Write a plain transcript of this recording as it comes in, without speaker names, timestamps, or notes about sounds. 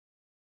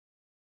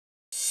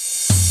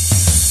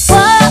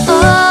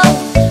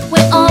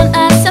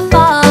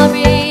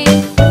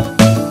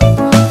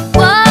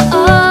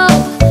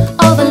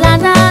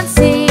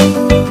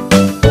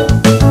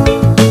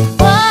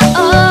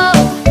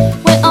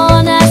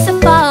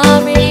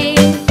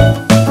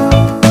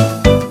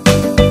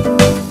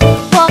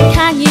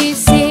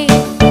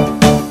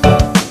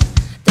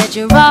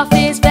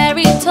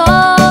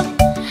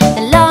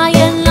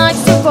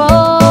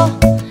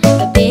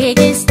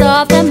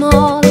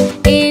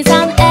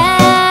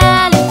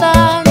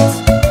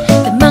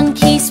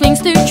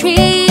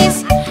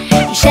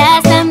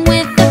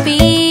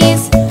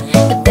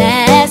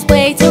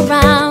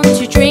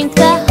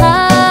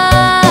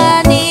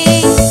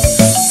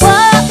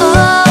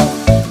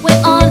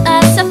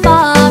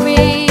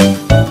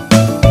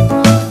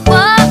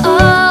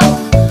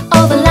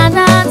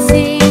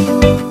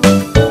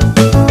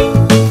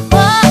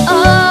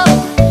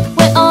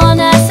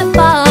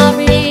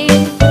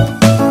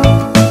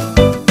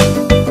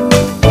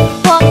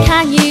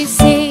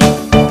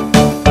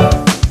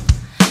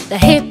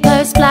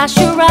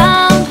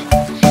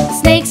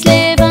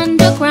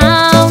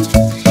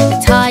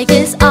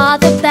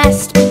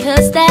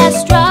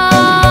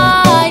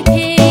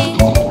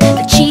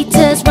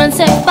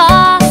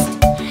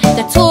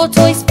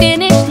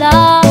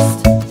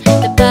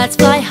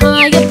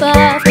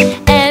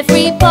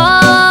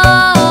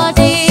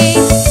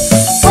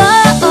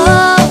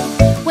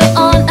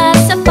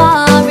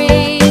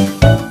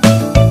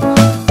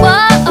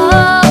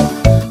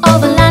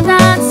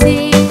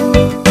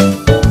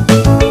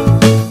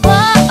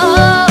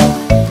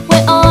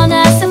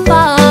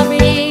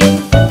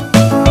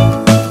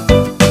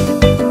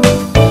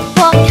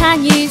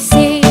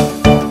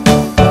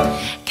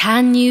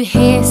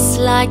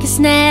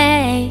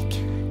snake?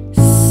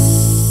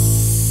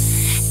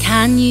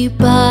 Can you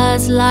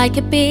buzz like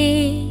a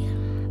bee?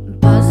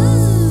 Buzz.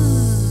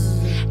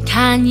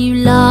 Can you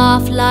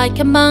laugh like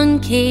a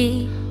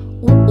monkey?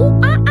 Ooh,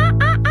 ooh, ah, ah,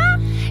 ah, ah.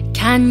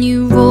 Can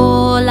you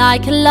roar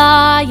like a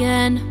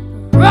lion?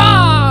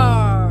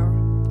 Roar!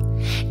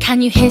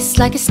 Can you hiss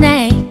like a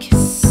snake?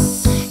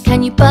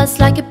 Can you buzz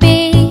like a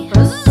bee?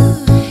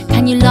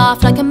 Can you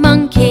laugh like a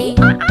monkey?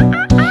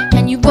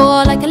 Can you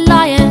roar like a lion?